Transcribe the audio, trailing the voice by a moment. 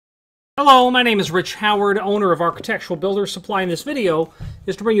Hello, my name is Rich Howard, owner of Architectural Builders Supply. And this video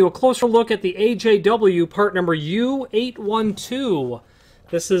is to bring you a closer look at the AJW part number U812.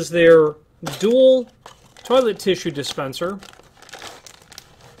 This is their dual toilet tissue dispenser.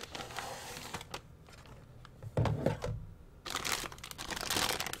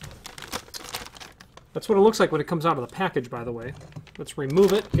 That's what it looks like when it comes out of the package, by the way. Let's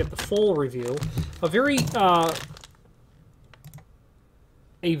remove it, get the full review.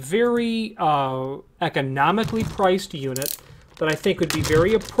 A very economically priced unit that I think would be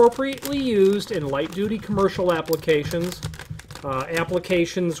very appropriately used in light-duty commercial applications,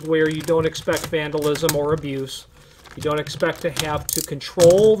 applications where you don't expect vandalism or abuse. You don't expect to have to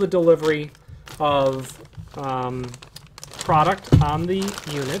control the delivery of product on the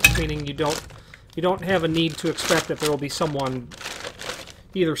unit, meaning you don't have a need to expect that there will be someone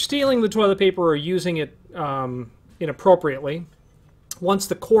either stealing the toilet paper or using it inappropriately. Once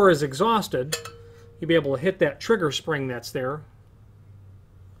the core is exhausted, you'll be able to hit that trigger spring that's there.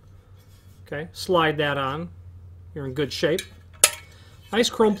 Okay, slide that on. You're in good shape. Nice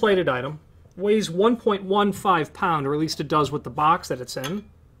chrome-plated item. Weighs 1.15 pounds, or at least it does with the box that it's in.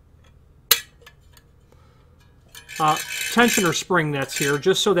 Tensioner spring that's here,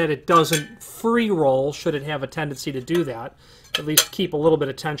 just so that it doesn't free roll, should it have a tendency to do that. At least keep a little bit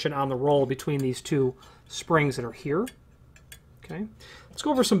of tension on the roll between these two springs that are here. Okay. Let's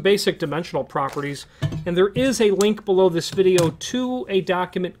go over some basic dimensional properties, and there is a link below this video to a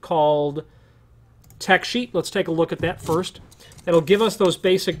document called Tech Sheet. Let's take a look at that first. That'll give us those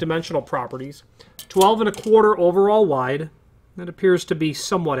basic dimensional properties. 12¼ overall wide. That appears to be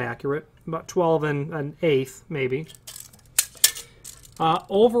somewhat accurate, about 12 and an eighth maybe.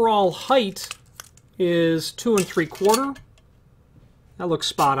 Overall height is 2 3/4. That looks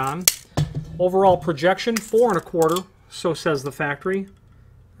spot on. Overall projection 4 1/4. So says the factory.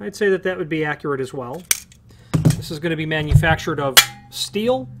 I'd say that that would be accurate as well. This is going to be manufactured of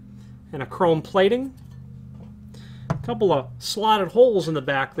steel and a chrome plating. A couple of slotted holes in the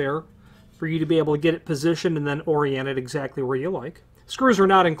back there for you to be able to get it positioned and then orient it exactly where you like. Screws are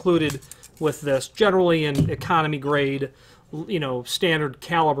not included with this. Generally in economy grade, standard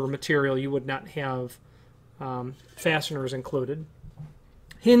caliber material, you would not have fasteners included.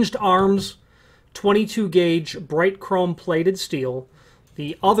 Hinged arms. 22 gauge bright chrome plated steel.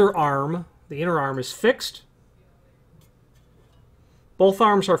 The other arm, the inner arm, is fixed. Both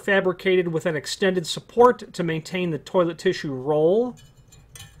arms are fabricated with an extended support to maintain the toilet tissue roll.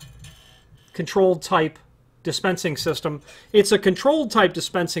 Controlled type dispensing system. It's a controlled type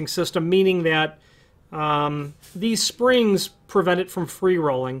dispensing system, meaning that these springs prevent it from free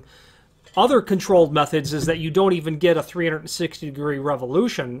rolling. Other controlled methods is that you don't even get a 360-degree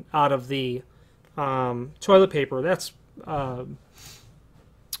revolution out of the toilet paper. That's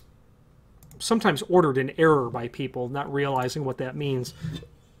sometimes ordered in error by people, not realizing what that means.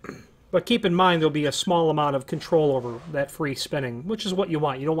 But keep in mind there'll be a small amount of control over that free spinning, which is what you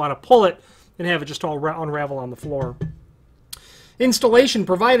want. You don't want to pull it and have it just all unravel on the floor. Installation.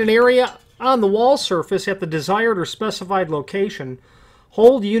 Provide an area on the wall surface at the desired or specified location.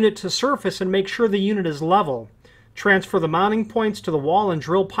 Hold unit to surface and make sure the unit is level. Transfer the mounting points to the wall and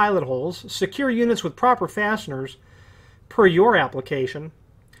drill pilot holes. Secure units with proper fasteners per your application.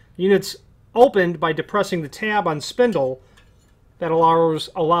 Units opened by depressing the tab on spindle that allows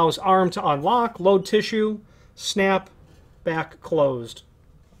arm to unlock, load tissue, snap, back closed.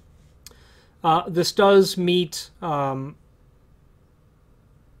 This does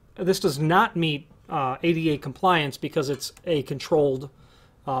not meet ADA compliance because it's a controlled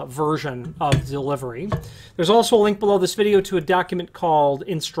version of delivery. There's also a link below this video to a document called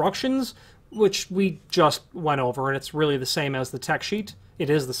Instructions, which we just went over, and it's really the same as the tech sheet. It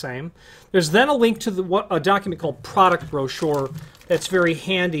is the same. There's then a link to a document called Product Brochure that's very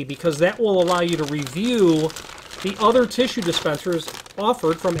handy because that will allow you to review the other tissue dispensers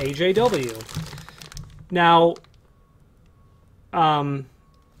offered from AJW. Now,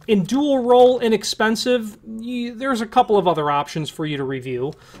 in dual roll inexpensive, there's a couple of other options for you to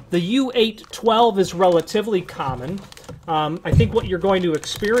review. The U812 is relatively common. I think what you're going to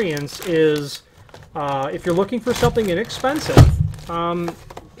experience is, if you're looking for something inexpensive,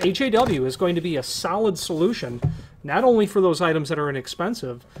 AJW is going to be a solid solution, not only for those items that are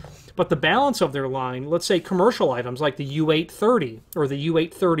inexpensive, but the balance of their line. Let's say commercial items like the U830 or the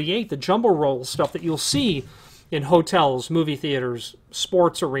U838, the jumbo roll stuff that you'll see in hotels, movie theaters,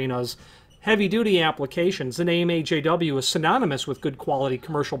 sports arenas, heavy-duty applications. The name AJW is synonymous with good quality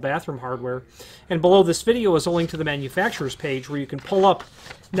commercial bathroom hardware. And below this video is a link to the manufacturer's page where you can pull up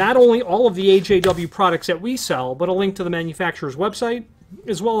not only all of the AJW products that we sell, but a link to the manufacturer's website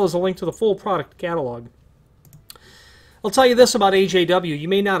as well as a link to the full product catalog. I'll tell you this about AJW. You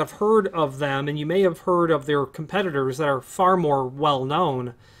may not have heard of them, and you may have heard of their competitors that are far more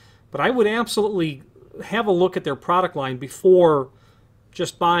well-known, but I would absolutely have a look at their product line before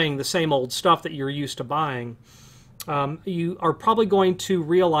just buying the same old stuff that you're used to buying. You are probably going to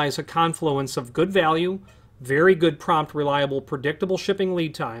realize a confluence of good value, very good, prompt, reliable, predictable shipping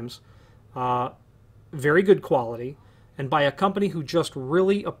lead times, very good quality, and by a company who just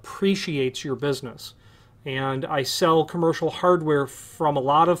really appreciates your business. And I sell commercial hardware from a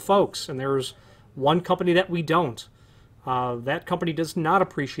lot of folks, and there's one company that we don't. That company does not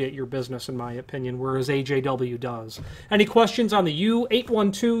appreciate your business, in my opinion, whereas AJW does. Any questions on the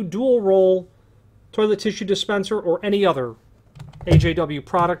U812 dual roll toilet tissue dispenser or any other AJW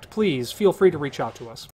product, please feel free to reach out to us.